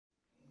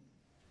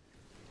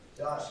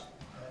Josh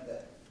kind of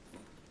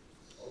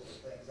opened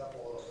things up a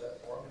little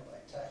bit for me. My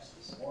text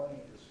this morning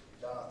is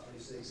John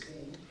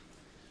 3:16.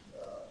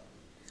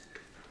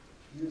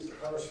 Use the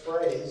first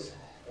phrase,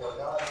 for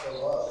God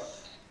so loved.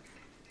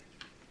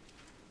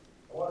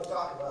 I want to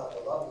talk about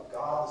the love of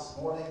God this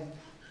morning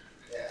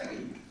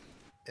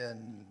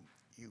and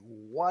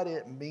what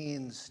it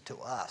means to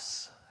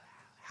us,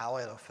 how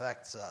it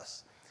affects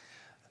us.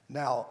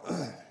 Now,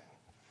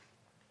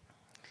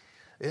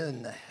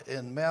 in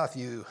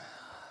Matthew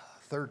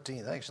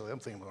 13, actually, I'm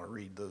thinking I'm going to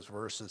read those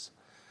verses.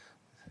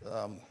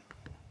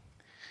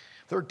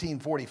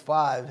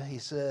 13:45, he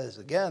says,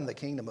 again, the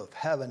kingdom of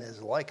heaven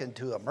is likened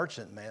to a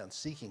merchant man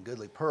seeking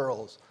goodly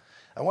pearls.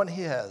 And when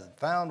he had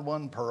found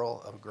one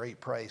pearl of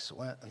great price,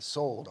 went and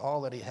sold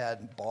all that he had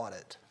and bought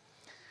it.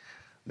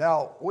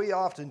 Now, we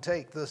often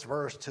take this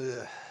verse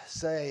to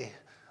say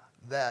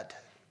that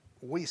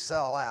we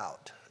sell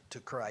out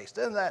to Christ.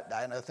 And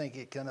I think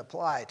it can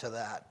apply to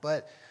that.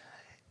 But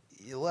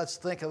let's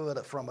think of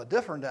it from a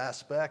different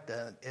aspect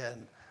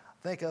and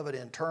think of it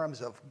in terms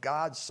of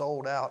God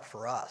sold out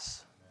for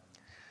us.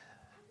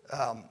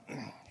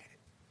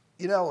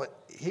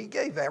 He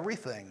gave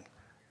everything.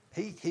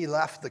 He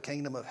left the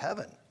kingdom of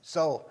heaven.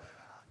 So,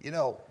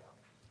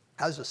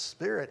 as a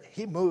spirit,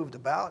 he moved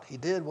about. He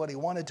did what he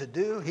wanted to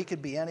do. He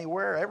could be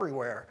anywhere,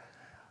 everywhere.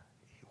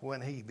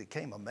 When he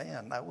became a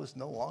man, that was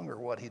no longer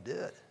what he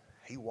did.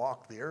 He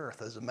walked the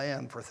earth as a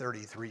man for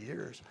 33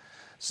 years.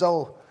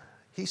 So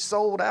he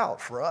sold out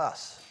for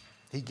us.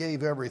 He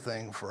gave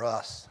everything for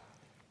us.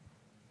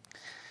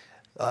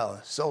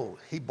 So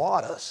he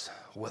bought us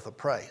with a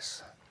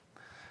price.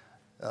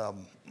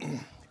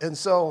 And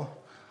so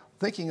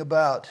thinking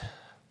about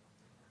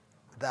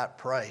that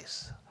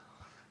price,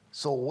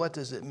 so what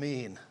does it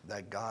mean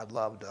that God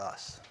loved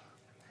us?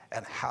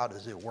 And how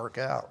does it work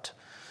out?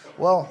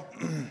 Well,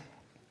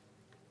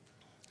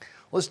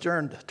 let's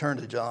turn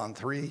to John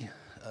 3.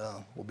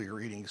 We'll be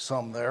reading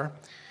some there.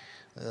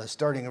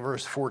 Starting in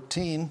verse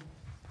 14.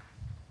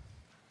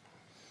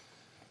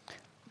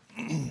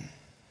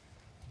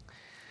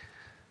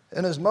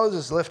 And as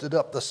Moses lifted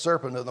up the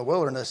serpent in the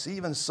wilderness,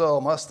 even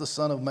so must the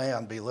Son of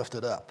Man be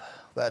lifted up,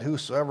 that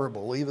whosoever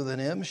believeth in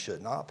him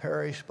should not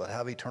perish, but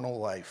have eternal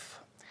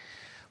life.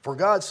 For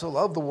God so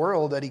loved the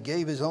world that he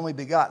gave his only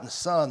begotten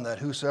Son, that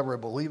whosoever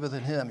believeth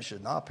in him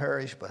should not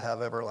perish, but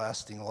have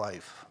everlasting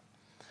life.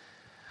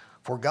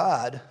 For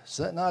God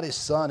sent not his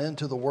Son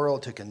into the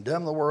world to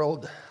condemn the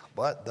world,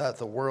 but that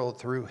the world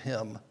through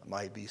him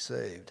might be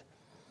saved.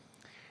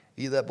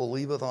 He that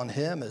believeth on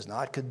him is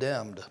not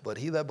condemned, but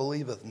he that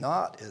believeth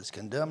not is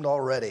condemned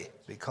already,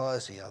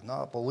 because he hath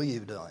not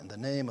believed in the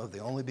name of the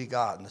only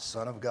begotten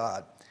Son of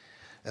God.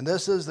 And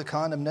this is the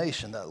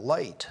condemnation, that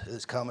light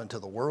is come into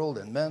the world,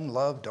 and men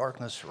love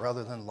darkness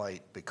rather than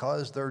light,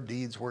 because their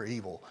deeds were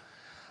evil.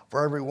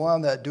 For every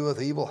one that doeth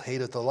evil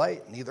hateth the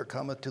light, neither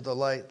cometh to the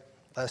light,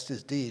 lest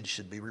his deeds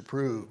should be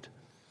reproved.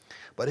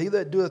 But he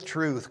that doeth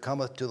truth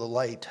cometh to the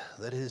light,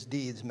 that his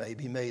deeds may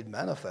be made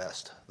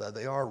manifest, that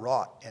they are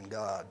wrought in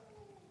God.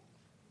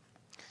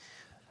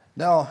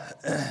 Now,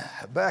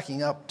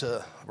 backing up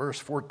to verse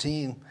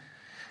 14,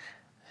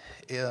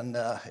 in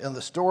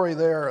the story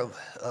there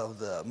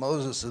of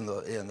Moses and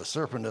the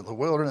serpent in the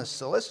wilderness.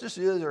 So let's just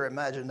use our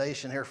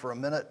imagination here for a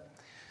minute.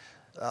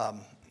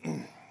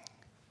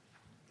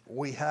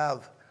 We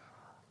have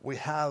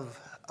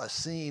a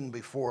scene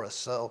before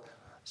us.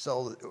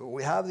 So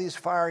we have these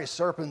fiery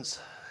serpents.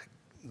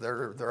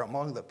 They're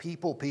among the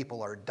people.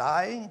 People are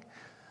dying,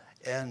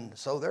 and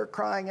so they're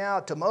crying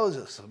out to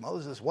Moses.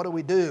 Moses, what do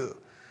we do?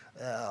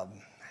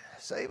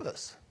 Save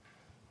us.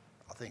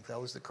 I think that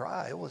was the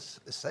cry. It was,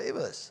 save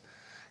us.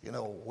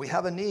 We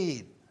have a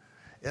need.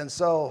 And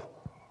so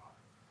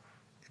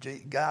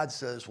God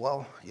says,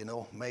 well,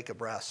 make a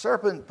brass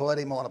serpent, put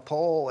him on a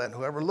pole, and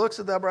whoever looks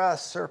at that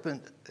brass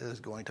serpent is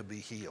going to be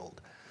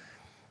healed.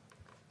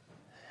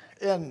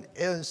 And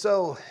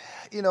so,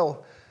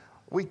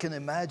 we can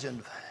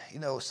imagine,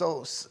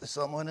 so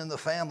someone in the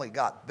family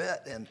got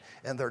bit, and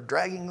they're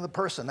dragging the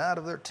person out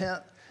of their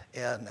tent,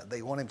 and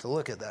they want him to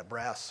look at that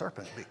brass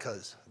serpent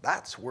because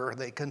that's where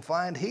they can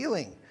find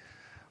healing.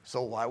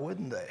 So why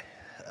wouldn't they?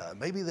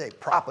 Maybe they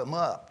prop him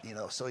up,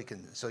 so he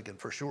can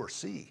for sure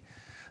see.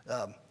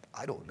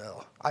 I don't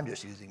know. I'm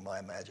just using my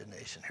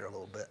imagination here a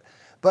little bit.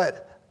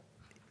 But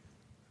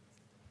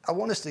I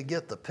want us to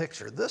get the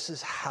picture. This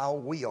is how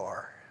we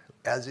are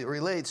as it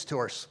relates to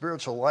our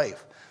spiritual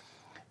life.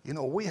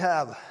 We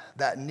have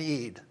that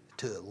need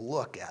to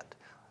look at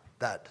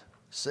that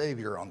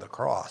Savior on the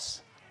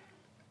cross.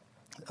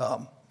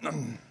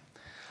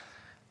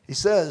 He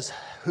says,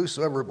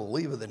 whosoever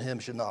believeth in him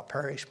should not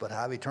perish, but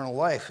have eternal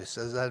life. He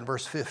says that in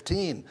verse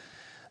 15.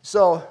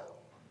 So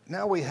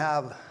now we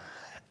have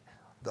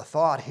the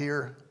thought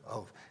here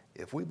of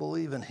if we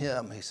believe in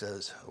him, he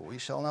says, we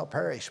shall not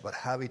perish, but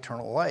have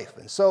eternal life.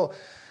 And so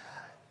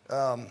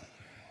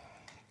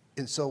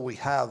we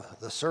have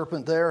the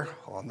serpent there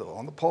on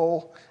the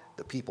pole.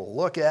 The people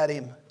look at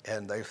him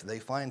and they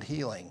find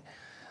healing.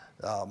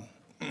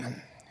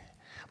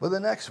 But the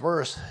next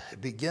verse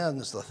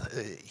begins,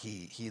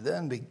 he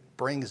then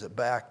brings it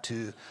back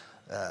to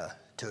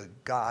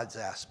God's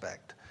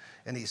aspect.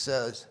 And he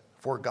says,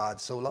 for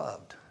God so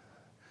loved.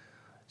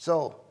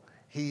 So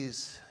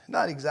he's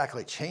not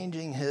exactly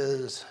changing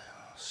his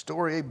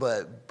story,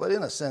 but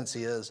in a sense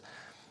he is.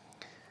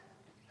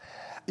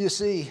 You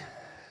see,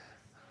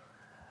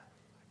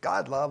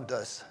 God loved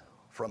us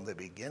from the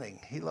beginning.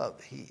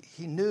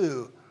 He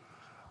knew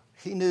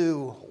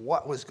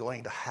what was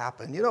going to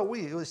happen. You know,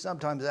 we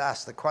sometimes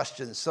ask the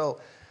question, so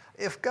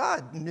if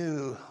God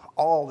knew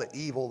all the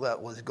evil that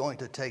was going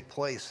to take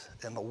place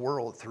in the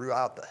world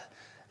throughout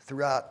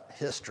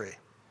history,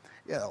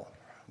 you know,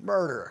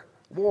 murder,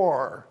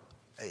 war,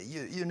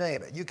 you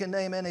name it. You can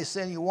name any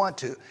sin you want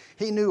to.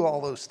 He knew all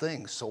those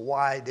things, so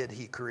why did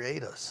he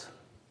create us?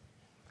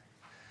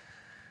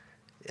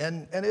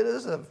 And it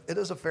is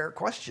a fair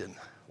question.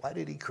 Why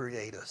did he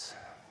create us?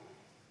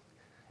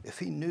 If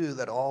he knew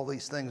that all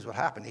these things would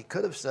happen, he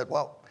could have said,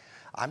 well,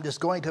 I'm just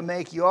going to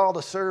make you all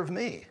to serve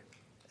me,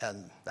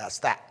 and that's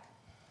that.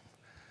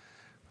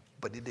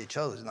 But he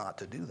chose not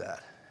to do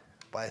that.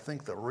 But I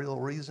think the real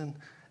reason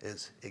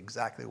is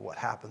exactly what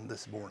happened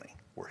this morning.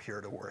 We're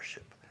here to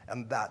worship,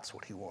 and that's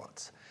what he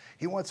wants.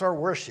 He wants our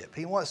worship.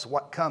 He wants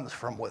what comes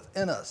from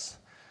within us,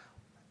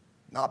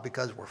 not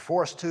because we're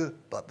forced to,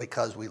 but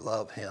because we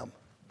love him.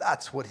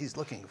 That's what he's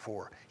looking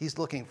for. He's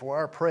looking for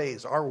our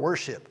praise, our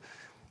worship.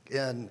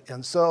 And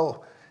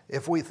so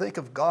if we think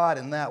of God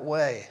in that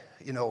way,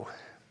 you know,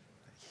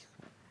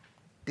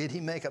 did he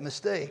make a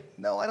mistake?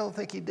 No, I don't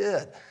think he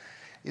did.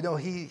 You know,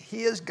 he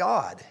is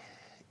God.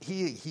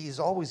 He's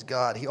always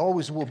God. He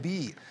always will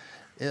be.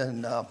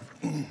 And,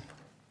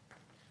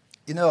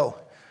 you know,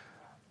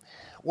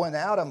 when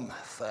Adam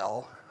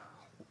fell,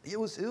 it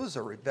was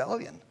a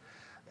rebellion.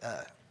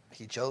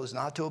 He chose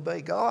not to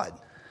obey God.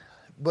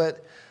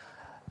 But,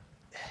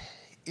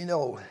 you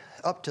know,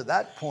 up to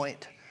that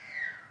point,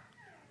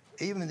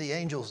 even the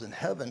angels in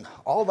heaven,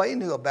 all they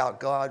knew about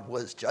God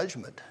was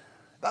judgment.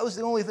 That was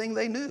the only thing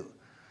they knew.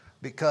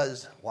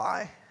 Because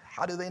why?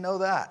 How do they know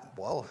that?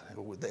 Well,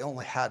 they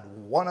only had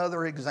one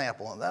other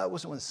example, and that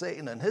was when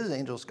Satan and his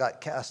angels got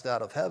cast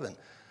out of heaven.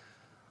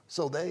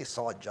 So they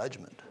saw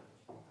judgment.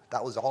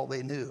 That was all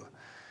they knew.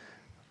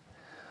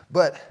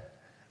 But,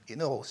 you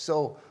know,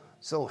 so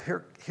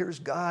here's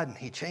God, and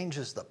he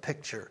changes the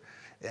picture,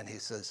 and he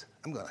says,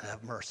 I'm going to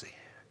have mercy.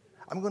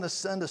 I'm going to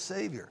send a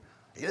Savior.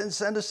 He didn't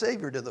send a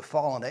Savior to the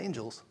fallen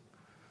angels.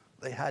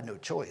 They had no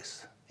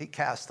choice. He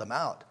cast them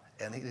out,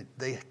 and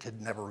they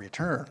could never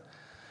return.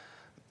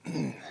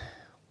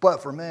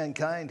 But for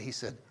mankind, he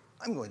said,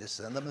 I'm going to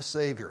send them a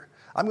Savior.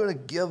 I'm going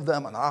to give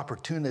them an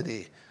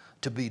opportunity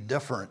to be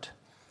different.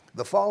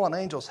 The fallen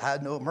angels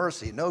had no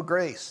mercy, no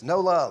grace, no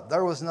love.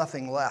 There was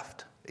nothing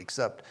left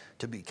except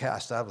to be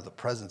cast out of the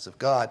presence of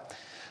God.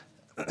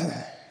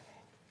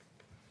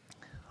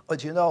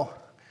 But you know,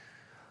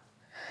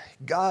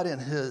 God in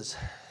his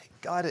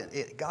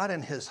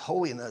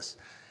holiness,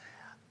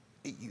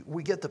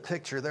 we get the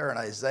picture there in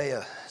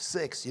Isaiah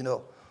 6, you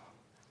know,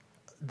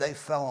 they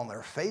fell on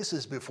their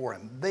faces before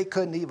him. They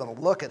couldn't even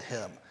look at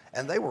him,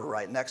 and they were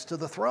right next to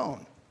the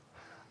throne.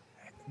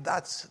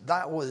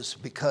 That was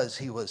because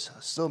he was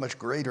so much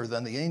greater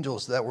than the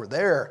angels that were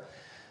there.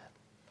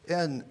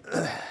 And,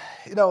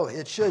 you know,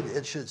 it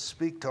should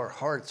speak to our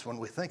hearts when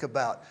we think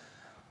about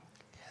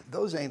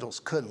those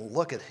angels couldn't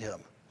look at him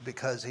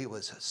because he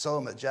was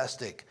so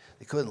majestic.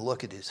 They couldn't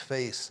look at his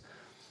face.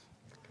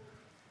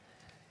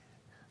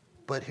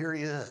 But here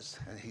he is,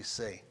 and he's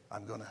saying,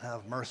 I'm going to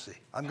have mercy.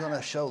 I'm going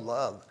to show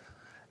love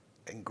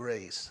and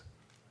grace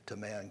to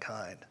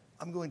mankind.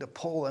 I'm going to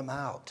pull them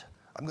out.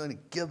 I'm going to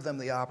give them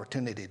the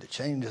opportunity to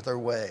change their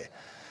way.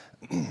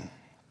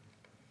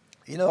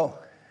 You know,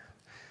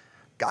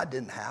 God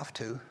didn't have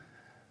to.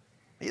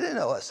 He didn't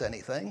owe us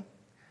anything.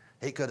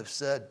 He could have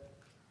said,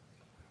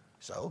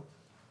 so,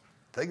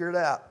 figure it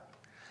out.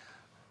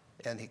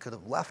 And he could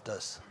have left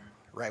us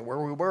right where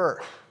we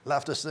were,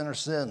 left us in our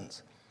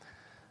sins.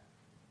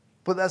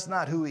 But that's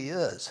not who he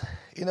is.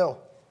 You know,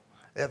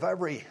 if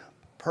every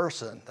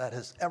person that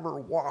has ever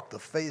walked the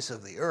face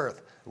of the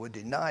earth would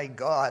deny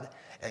God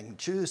and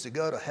choose to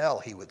go to hell,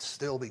 he would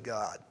still be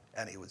God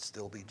and he would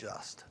still be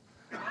just.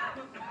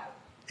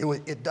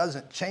 It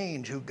doesn't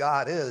change who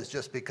God is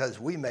just because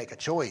we make a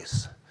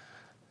choice.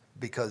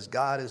 Because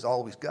God is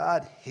always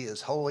God, he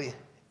is holy,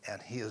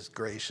 and he is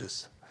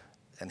gracious,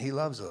 and he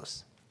loves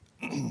us.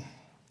 He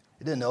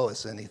didn't owe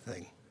us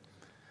anything.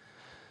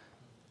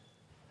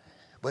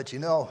 But you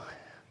know,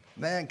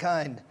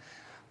 mankind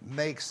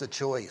makes a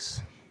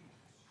choice.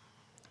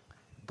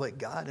 But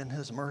God in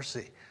his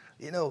mercy,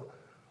 you know,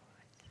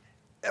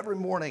 every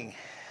morning,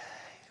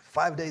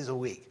 5 days a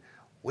week,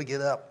 we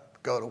get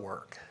up, go to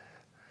work.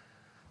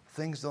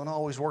 Things don't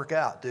always work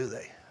out, do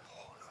they?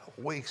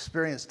 We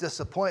experience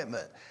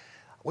disappointment.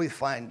 We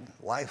find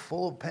life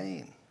full of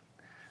pain.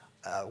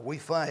 We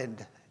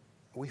find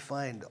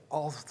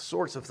all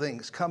sorts of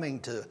things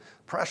coming to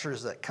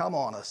pressures that come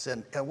on us,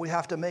 and we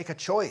have to make a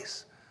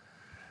choice.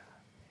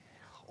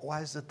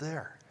 Why is it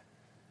there?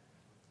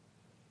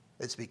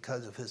 It's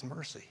because of his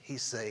mercy.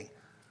 He's saying,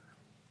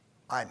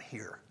 I'm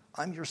here.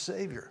 I'm your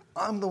Savior.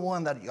 I'm the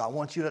one that I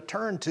want you to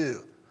turn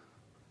to.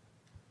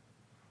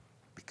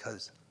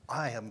 Because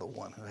I am the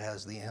one who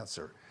has the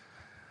answer.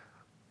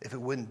 If it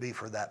wouldn't be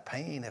for that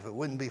pain, if it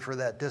wouldn't be for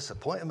that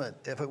disappointment,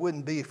 if it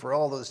wouldn't be for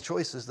all those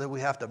choices that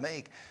we have to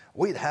make,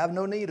 we'd have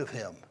no need of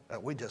him.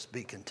 We'd just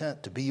be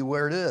content to be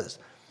where it is.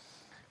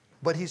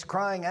 But he's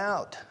crying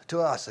out to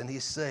us and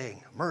he's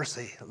saying,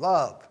 mercy,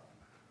 love.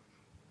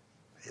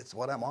 It's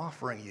what I'm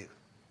offering you.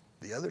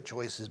 The other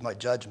choice is my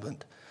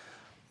judgment.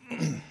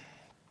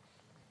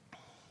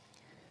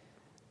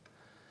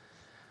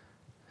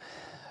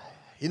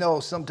 You know,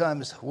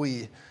 sometimes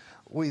we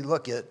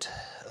look at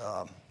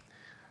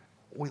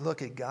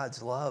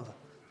God's love,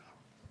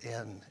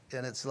 and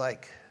it's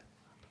like,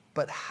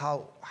 but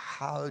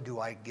how do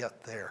I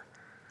get there?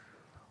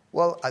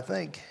 Well, I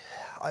think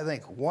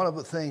one of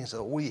the things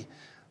that we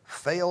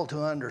fail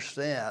to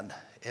understand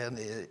and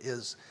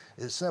is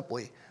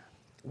simply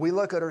we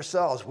look at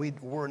ourselves.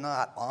 We're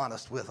not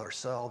honest with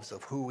ourselves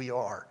of who we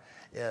are,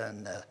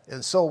 and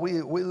so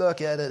we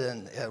look at it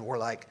and we're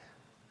like,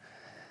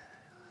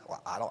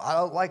 well, I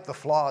don't like the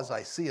flaws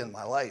I see in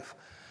my life,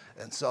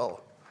 and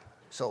so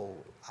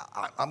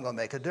I'm going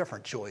to make a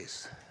different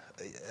choice.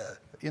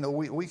 You know,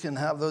 we can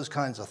have those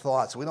kinds of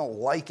thoughts. We don't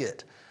like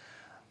it.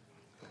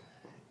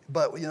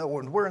 But, you know,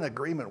 when we're in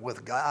agreement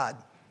with God,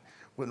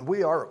 when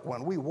we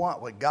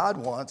want what God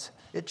wants,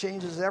 it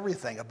changes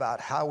everything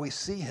about how we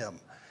see him.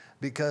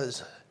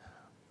 Because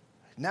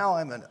now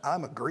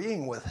I'm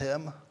agreeing with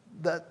him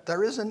that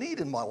there is a need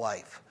in my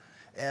life.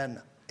 And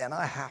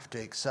I have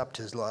to accept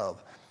his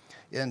love.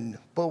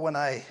 But when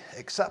I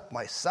accept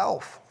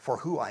myself for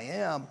who I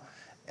am,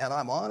 and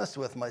I'm honest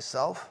with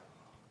myself,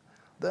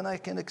 then I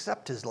can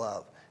accept his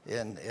love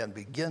and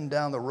begin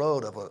down the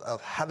road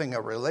of having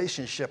a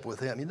relationship with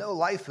him. You know,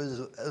 life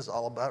is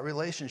all about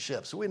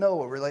relationships. We know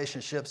what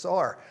relationships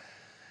are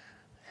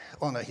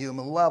on a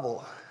human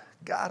level.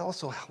 God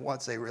also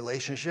wants a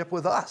relationship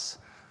with us.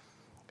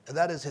 And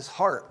that is his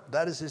heart.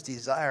 That is his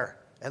desire.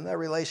 And that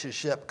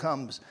relationship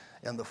comes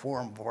in the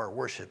form of our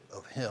worship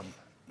of him.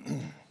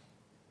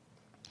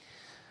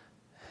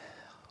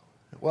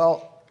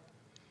 Well,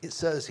 it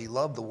says he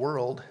loved the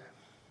world,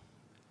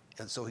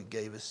 and so he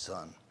gave his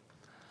son.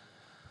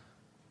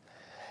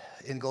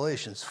 In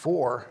Galatians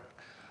 4,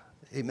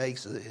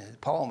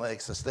 Paul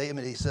makes a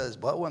statement. He says,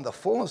 but when the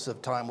fullness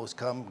of time was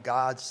come,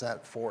 God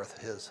sent forth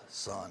his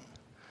son.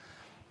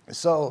 And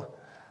so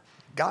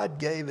God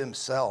gave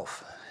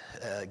himself.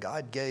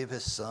 God gave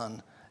his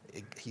son.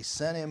 He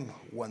sent him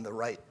when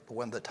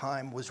the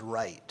time was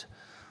right.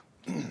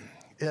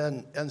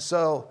 and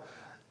so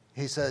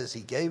he says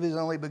he gave his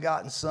only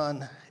begotten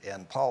son,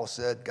 and Paul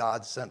said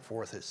God sent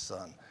forth his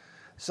son.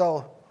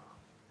 So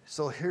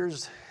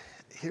here's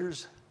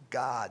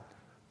God.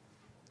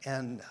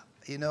 And,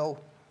 you know,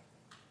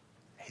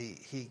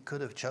 he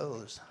could have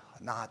chose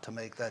not to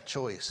make that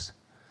choice.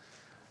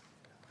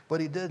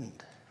 But he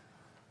didn't,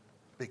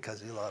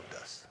 because he loved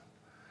us,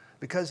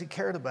 because he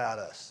cared about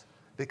us,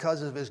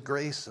 because of his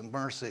grace and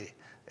mercy.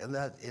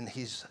 And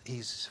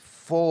he's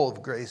full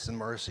of grace and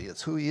mercy.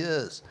 It's who he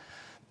is.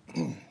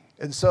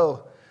 And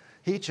so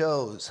he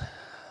chose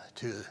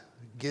to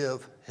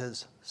give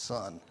his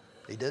son.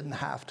 He didn't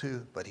have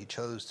to, but he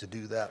chose to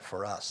do that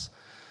for us.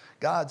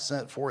 God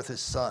sent forth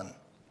his son.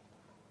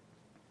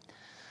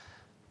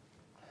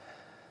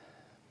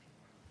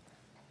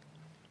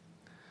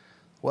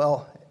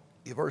 Well,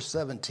 in verse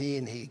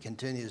 17, he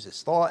continues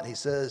his thought, and he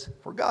says,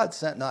 for God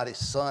sent not his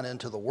son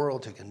into the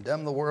world to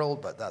condemn the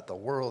world, but that the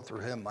world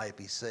through him might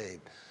be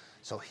saved.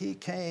 So he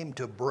came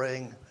to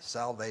bring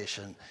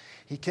salvation.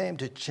 He came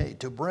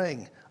to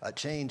bring a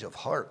change of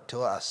heart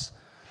to us.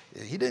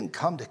 He didn't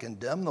come to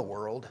condemn the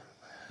world.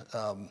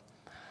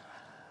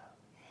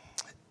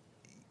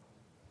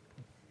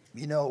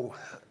 You know,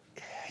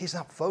 he's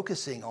not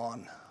focusing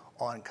on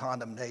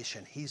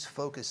condemnation. He's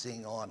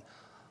focusing on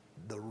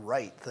the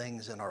right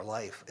things in our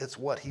life. It's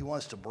what he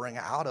wants to bring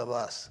out of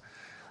us.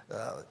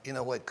 You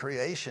know, with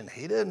creation,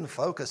 he didn't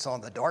focus on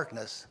the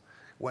darkness.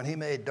 When he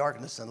made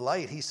darkness and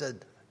light, he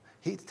said,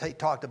 he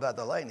talked about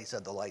the light and he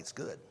said the light's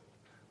good.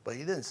 But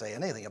he didn't say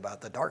anything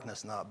about the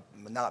darkness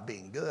not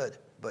being good.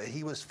 But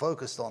he was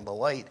focused on the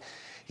light.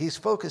 He's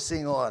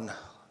focusing on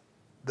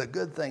the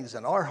good things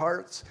in our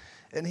hearts,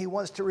 and he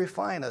wants to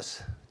refine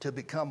us to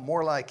become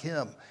more like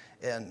him.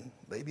 And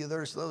maybe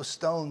there's those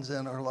stones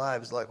in our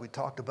lives, like we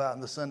talked about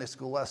in the Sunday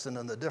school lesson,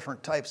 and the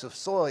different types of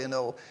soil. You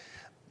know,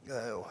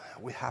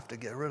 we have to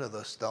get rid of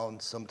those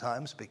stones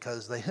sometimes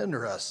because they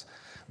hinder us.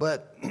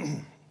 But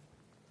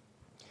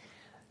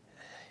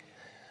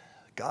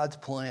God's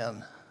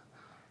plan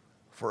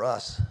for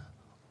us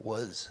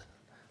was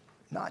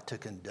not to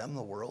condemn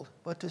the world,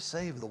 but to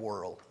save the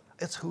world.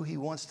 It's who he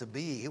wants to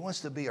be. He wants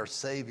to be our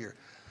Savior.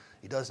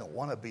 He doesn't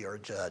want to be our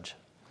judge.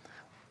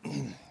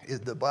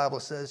 The Bible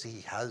says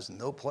he has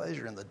no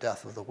pleasure in the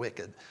death of the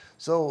wicked.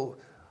 So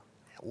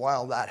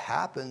while that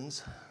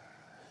happens,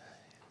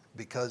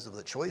 because of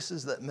the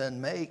choices that men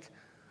make,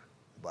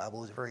 the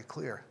Bible is very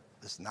clear.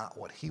 It's not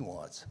what he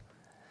wants.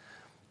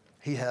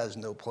 He has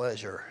no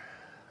pleasure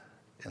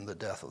in the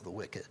death of the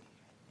wicked.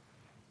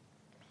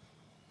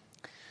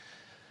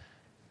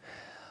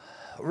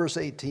 Verse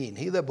 18,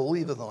 he that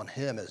believeth on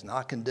him is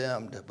not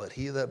condemned, but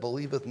he that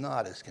believeth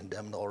not is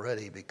condemned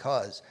already,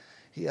 because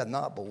he had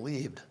not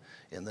believed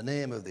in the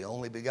name of the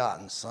only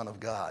begotten Son of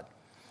God.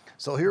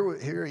 So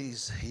here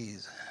he's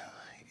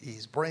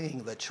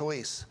bringing the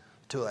choice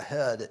to a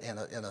head in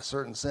a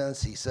certain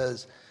sense. He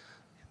says,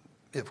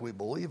 if we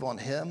believe on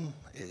him,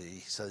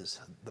 he says,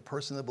 the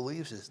person that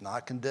believes is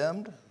not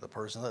condemned. The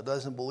person that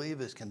doesn't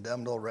believe is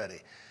condemned already.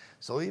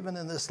 So even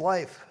in this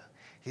life,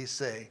 he's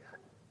saying,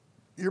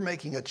 you're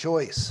making a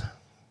choice.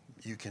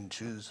 You can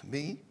choose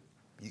me.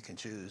 You can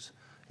choose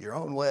your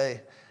own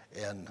way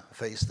and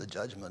face the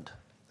judgment,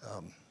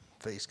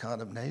 face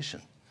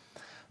condemnation.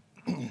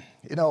 The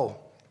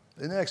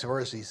next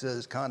verse, he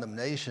says,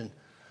 condemnation,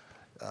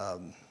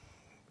 and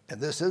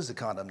this is the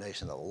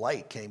condemnation, the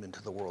light came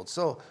into the world.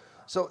 So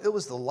it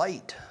was the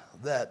light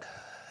that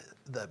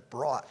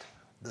brought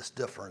this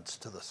difference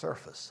to the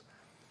surface.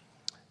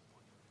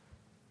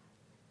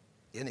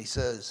 And he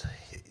says,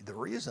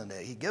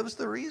 he gives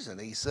the reason.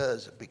 He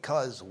says,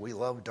 because we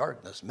love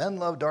darkness. Men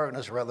love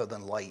darkness rather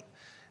than light.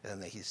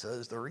 And he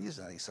says the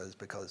reason. He says,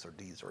 because their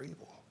deeds are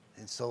evil.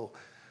 And so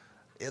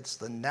it's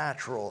the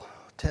natural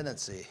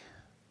tendency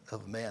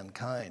of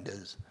mankind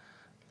is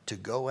to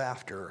go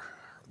after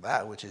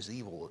that which is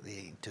evil,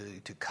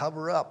 to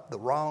cover up the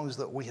wrongs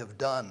that we have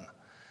done,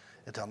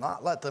 and to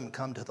not let them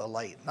come to the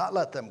light, not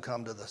let them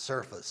come to the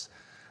surface,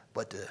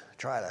 but to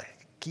try to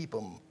keep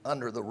them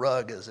under the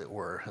rug, as it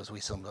were, as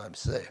we sometimes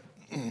say.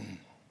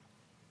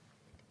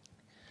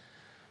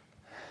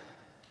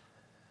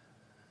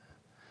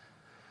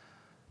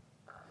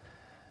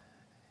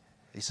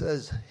 He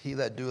says, he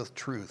that doeth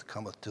truth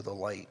cometh to the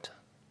light,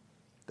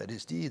 that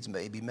his deeds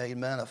may be made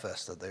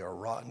manifest, that they are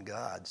wrought in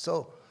God.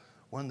 So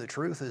when the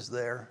truth is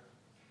there,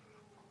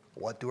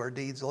 what do our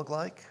deeds look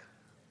like?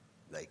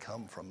 They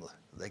come from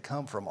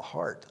a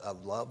heart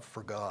of love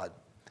for God.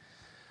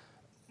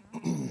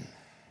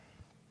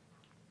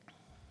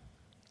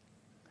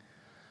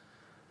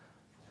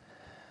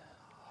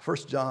 1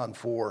 John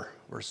 4,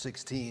 verse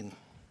 16.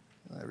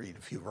 I read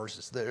a few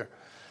verses there.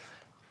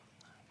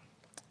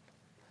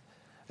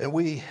 And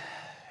we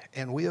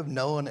have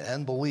known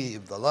and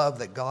believed the love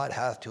that God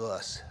hath to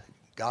us.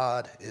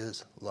 God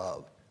is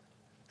love.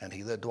 And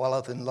he that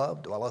dwelleth in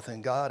love dwelleth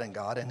in God, and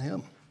God in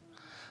him.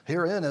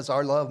 Herein is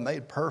our love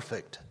made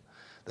perfect,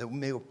 that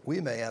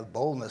we may have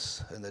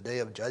boldness in the day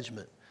of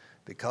judgment.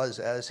 Because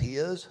as he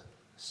is,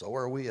 so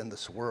are we in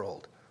this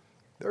world.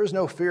 There is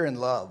no fear in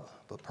love,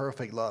 but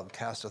perfect love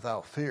casteth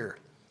out fear.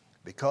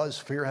 Because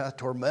fear hath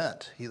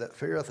torment, he that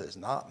feareth is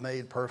not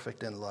made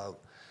perfect in love.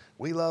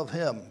 We love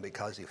him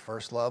because he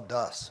first loved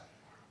us.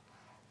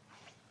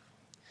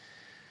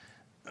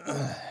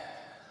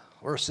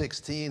 Verse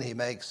 16, he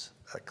makes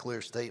a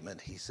clear statement.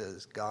 He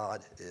says,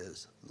 God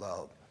is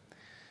love.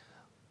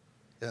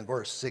 In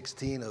verse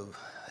 16 of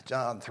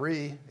John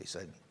 3, he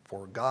said,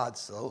 for God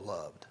so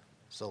loved.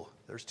 So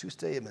there's two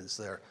statements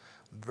there,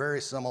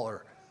 very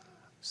similar,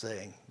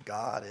 saying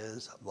God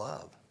is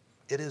love.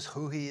 It is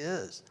who he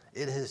is.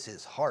 It is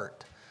his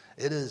heart.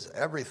 It is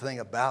everything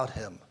about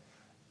him.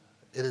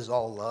 It is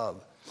all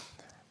love.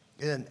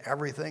 And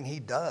everything he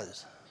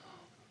does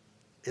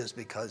is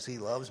because he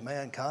loves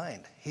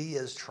mankind. He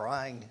is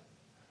trying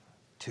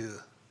to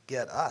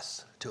get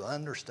us to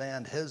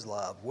understand his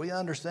love. We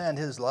understand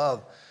his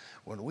love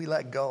when we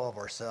let go of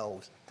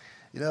ourselves.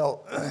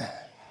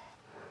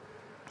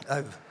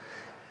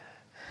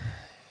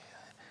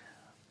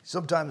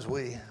 Sometimes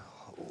when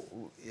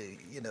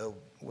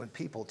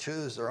people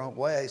choose their own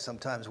way,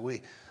 sometimes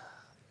we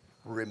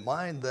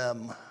remind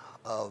them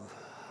of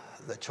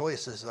the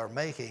choices they're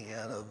making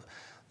and of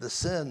the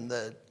sin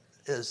that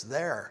is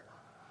there.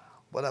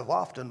 But I've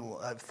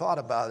thought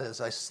about it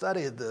as I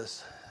studied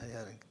this and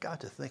got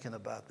to thinking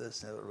about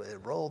this, and it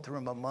rolled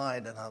through my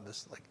mind, and I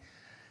was like,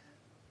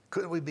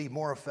 could we be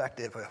more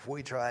effective if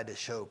we tried to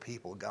show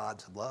people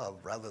God's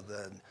love rather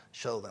than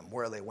show them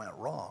where they went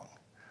wrong?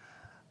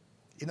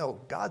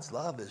 God's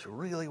love is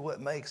really what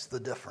makes the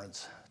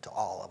difference to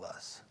all of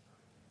us.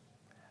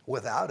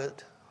 Without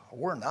it,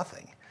 we're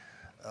nothing.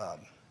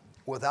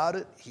 Without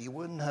it, he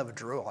wouldn't have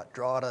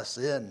brought us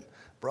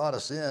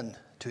in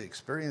to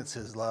experience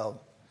his love.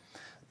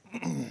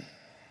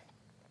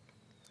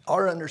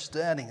 Our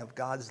understanding of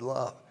God's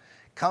love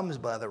comes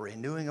by the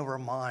renewing of our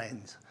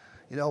minds.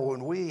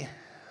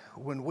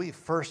 When we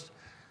first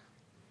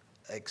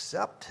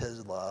accept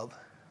his love,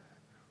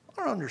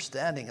 our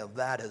understanding of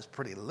that is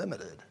pretty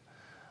limited.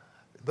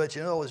 But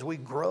as we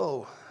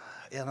grow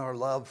in our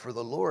love for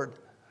the Lord,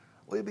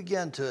 we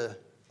begin to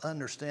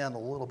understand a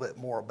little bit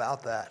more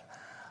about that.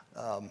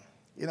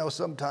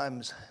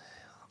 Sometimes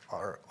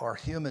our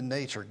human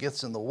nature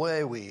gets in the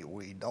way.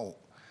 We don't,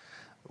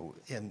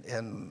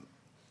 and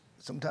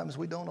sometimes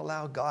we don't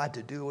allow God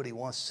to do what he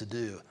wants to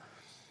do.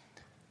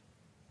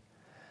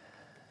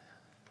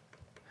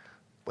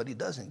 But he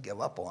doesn't give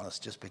up on us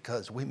just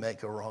because we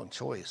make a wrong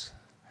choice.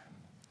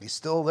 He's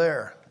still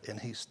there, and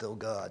he's still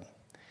God.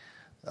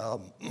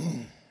 Um,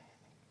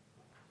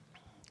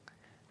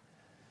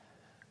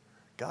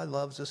 God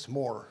loves us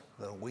more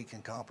than we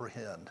can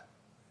comprehend.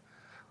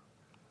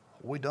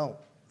 We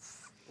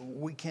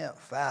can't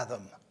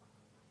fathom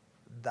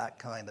that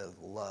kind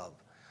of love.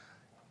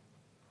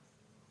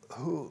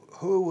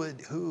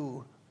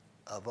 Who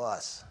of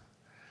us,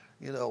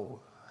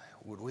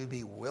 would we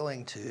be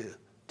willing to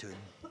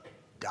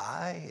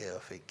die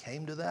if it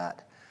came to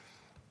that?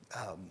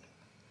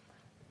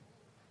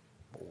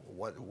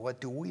 What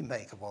do we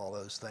make of all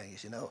those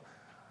things,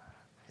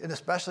 And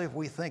especially if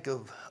we think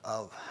of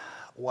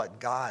what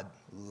God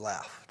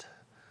left,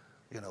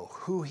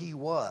 who he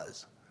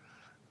was,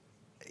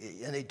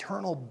 an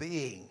eternal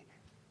being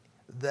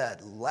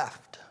that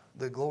left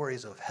the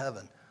glories of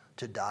heaven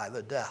to die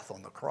the death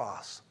on the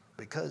cross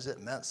because it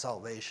meant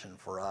salvation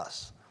for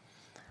us.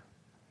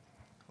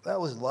 That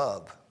was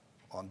love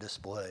on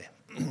display.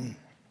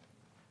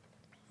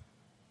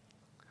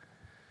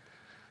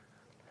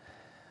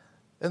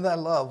 And that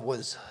love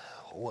was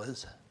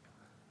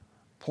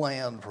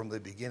planned from the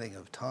beginning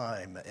of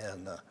time.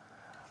 And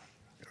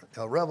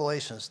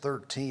Revelations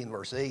 13,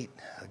 verse 8,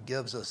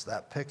 gives us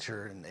that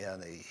picture.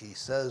 And he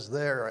says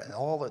there, and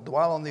all that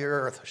dwell on the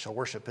earth shall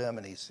worship him.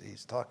 And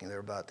he's talking there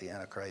about the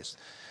Antichrist,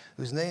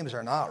 whose names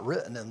are not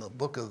written in the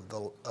book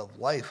of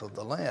life of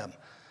the Lamb,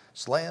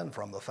 slain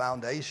from the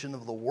foundation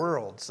of the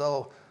world.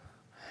 So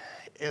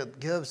it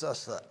gives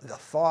us the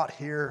thought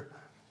here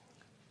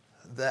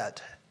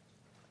that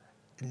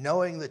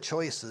knowing the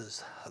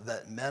choices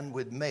that men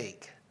would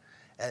make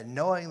and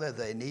knowing that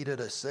they needed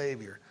a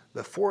Savior,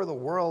 before the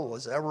world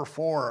was ever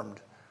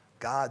formed,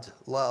 God's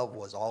love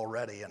was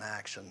already in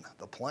action.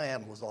 The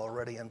plan was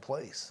already in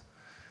place.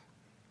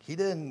 He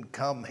didn't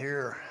come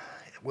here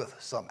with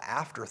some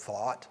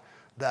afterthought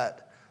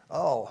that,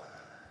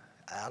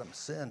 Adam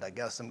sinned. I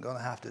guess I'm going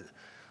to have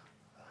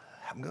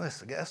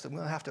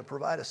to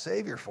provide a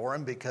Savior for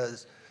him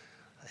because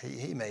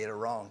he made a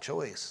wrong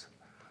choice.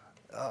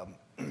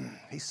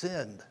 He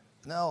sinned.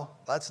 No,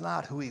 that's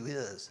not who he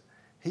is.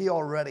 He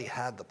already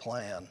had the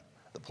plan.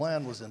 The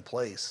plan was in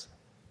place.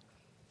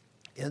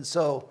 And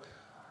so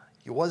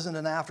it wasn't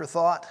an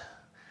afterthought,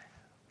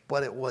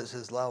 but it was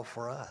his love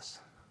for us.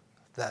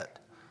 That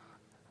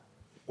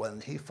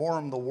when he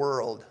formed the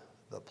world,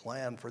 the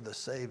plan for the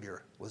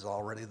Savior was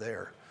already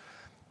there.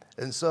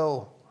 And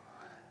so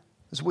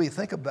as we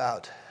think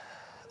about,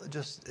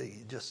 just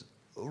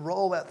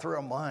roll that through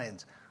our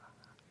minds,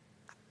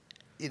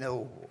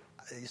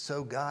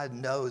 so God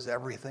knows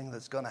everything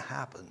that's going to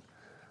happen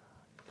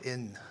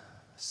in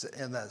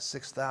that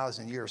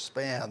 6,000 year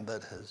span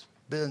that has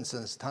been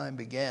since time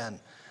began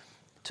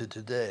to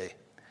today.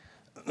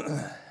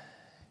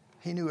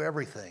 He knew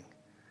everything.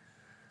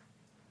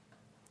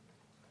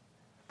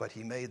 But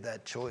he made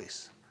that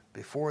choice.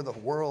 Before the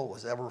world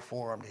was ever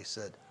formed, he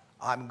said,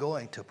 I'm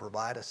going to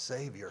provide a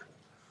Savior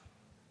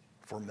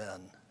for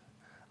men.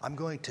 I'm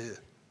going to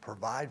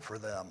provide for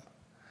them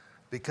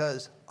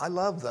because I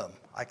love them.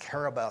 I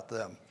care about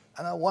them.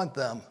 And I want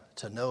them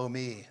to know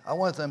me. I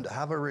want them to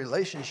have a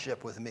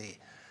relationship with me,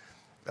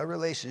 a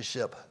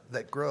relationship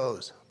that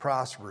grows,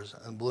 prospers,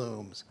 and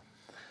blooms.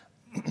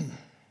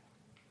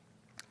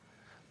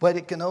 But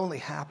it can only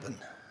happen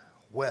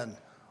when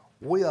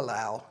we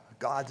allow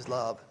God's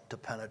love to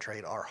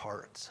penetrate our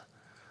hearts.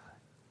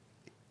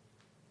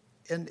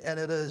 And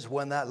it is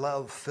when that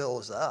love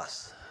fills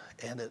us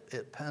and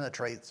it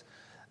penetrates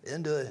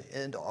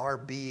into our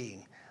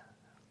being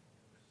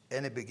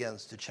and it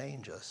begins to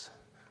change us.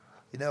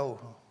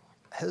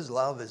 His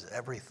love is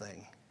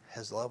everything.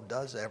 His love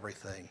does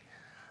everything.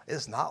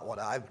 It's not what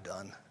I've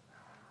done.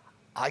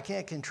 I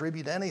can't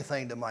contribute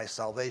anything to my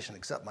salvation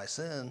except my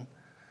sin.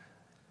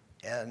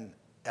 And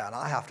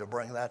I have to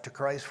bring that to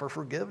Christ for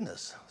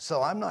forgiveness.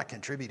 So I'm not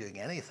contributing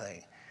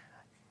anything.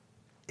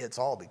 It's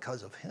all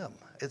because of him.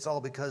 It's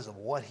all because of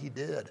what he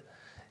did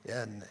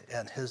and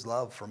his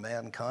love for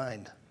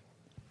mankind.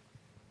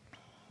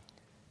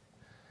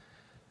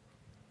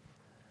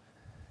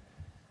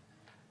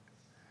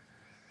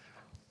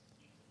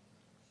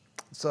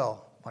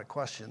 So my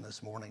question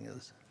this morning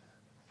is,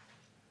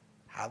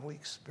 have we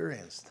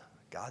experienced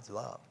God's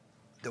love?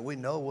 Do we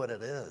know what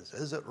it is?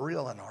 Is it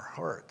real in our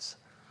hearts?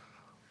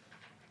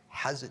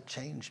 Has it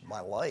changed my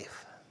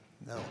life?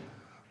 No.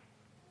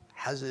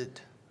 Has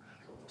it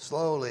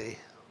slowly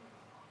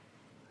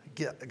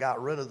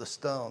got rid of the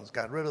stones,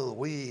 got rid of the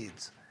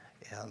weeds,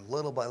 and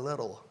little by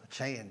little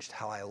changed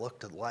how I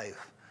looked at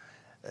life?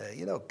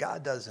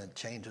 God doesn't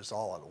change us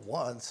all at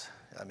once.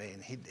 I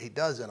mean, he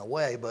does in a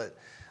way, but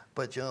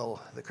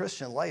the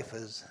Christian life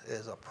is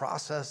a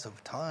process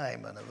of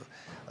time and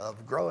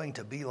of growing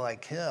to be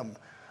like him.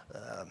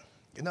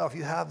 If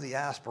you have the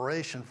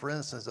aspiration, for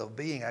instance, of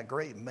being a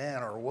great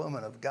man or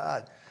woman of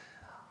God,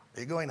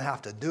 you're going to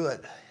have to do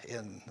it.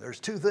 There's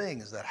two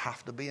things that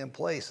have to be in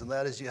place, and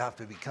that is you have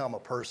to become a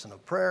person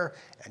of prayer,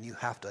 and you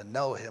have to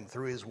know him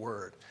through his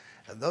word.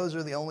 And those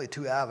are the only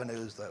two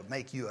avenues that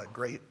make you a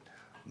great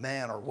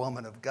man or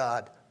woman of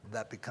God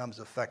that becomes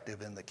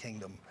effective in the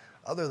kingdom.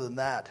 Other than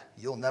that,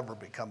 you'll never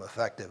become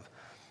effective.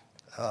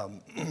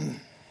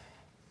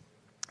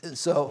 And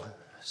so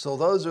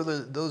those are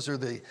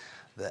the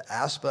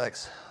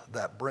aspects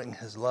that bring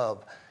his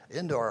love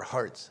into our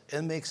hearts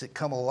and makes it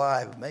come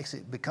alive, makes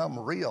it become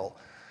real.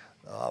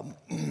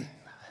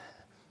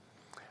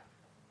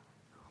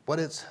 But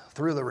it's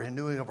through the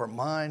renewing of our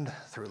mind,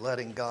 through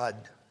letting God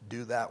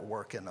do that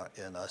work in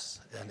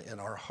us and in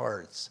our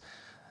hearts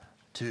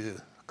to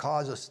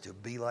cause us to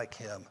be like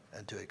him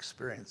and to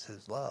experience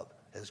his love,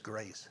 his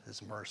grace,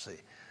 his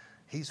mercy.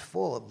 He's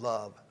full of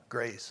love,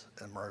 grace,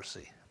 and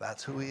mercy.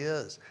 That's who he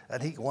is.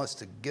 And he wants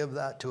to give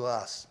that to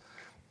us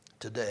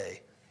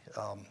today.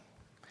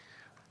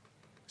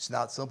 It's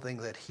not something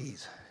that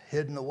he's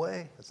hidden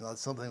away. It's not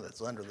something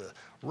that's under the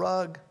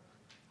rug,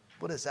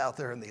 but it's out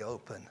there in the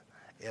open,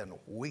 and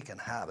we can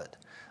have it.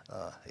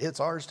 It's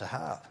ours to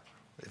have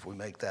if we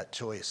make that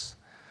choice.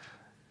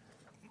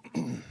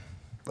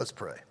 Let's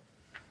pray.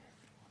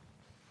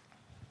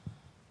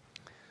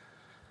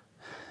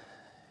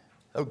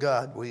 Oh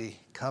God, we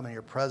come in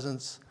your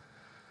presence.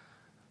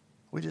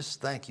 We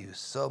just thank you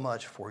so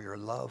much for your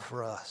love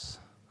for us.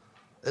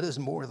 It is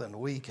more than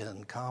we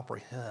can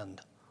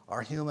comprehend.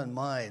 Our human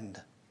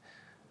mind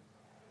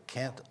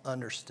can't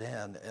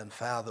understand and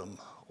fathom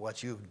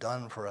what you've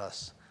done for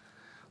us.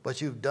 But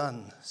you've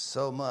done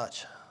so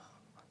much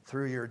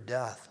through your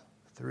death,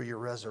 through your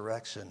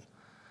resurrection,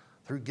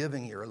 through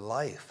giving your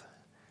life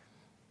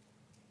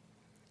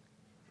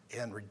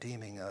and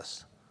redeeming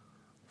us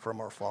from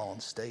our fallen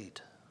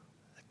state,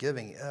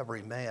 giving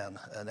every man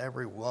and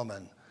every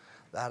woman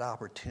that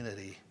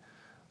opportunity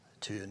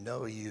to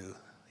know you.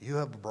 You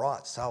have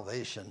brought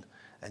salvation,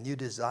 and you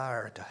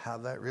desire to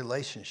have that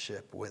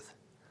relationship with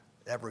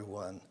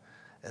everyone.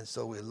 And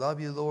so we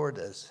love you, Lord,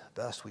 as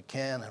best we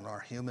can in our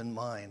human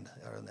mind,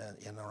 or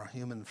in our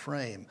human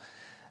frame.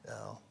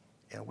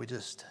 And we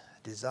just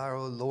desire,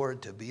 oh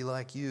Lord, to be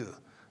like you.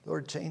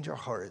 Lord, change our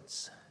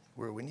hearts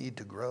where we need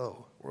to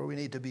grow, where we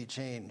need to be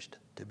changed,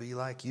 to be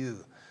like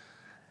you,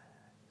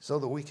 so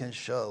that we can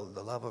show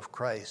the love of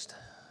Christ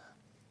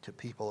to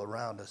people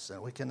around us,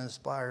 and we can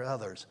inspire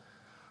others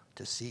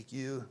to seek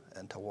you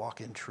and to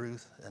walk in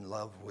truth and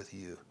love with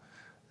you.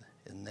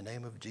 In the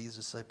name of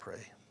Jesus, I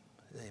pray.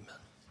 Amen.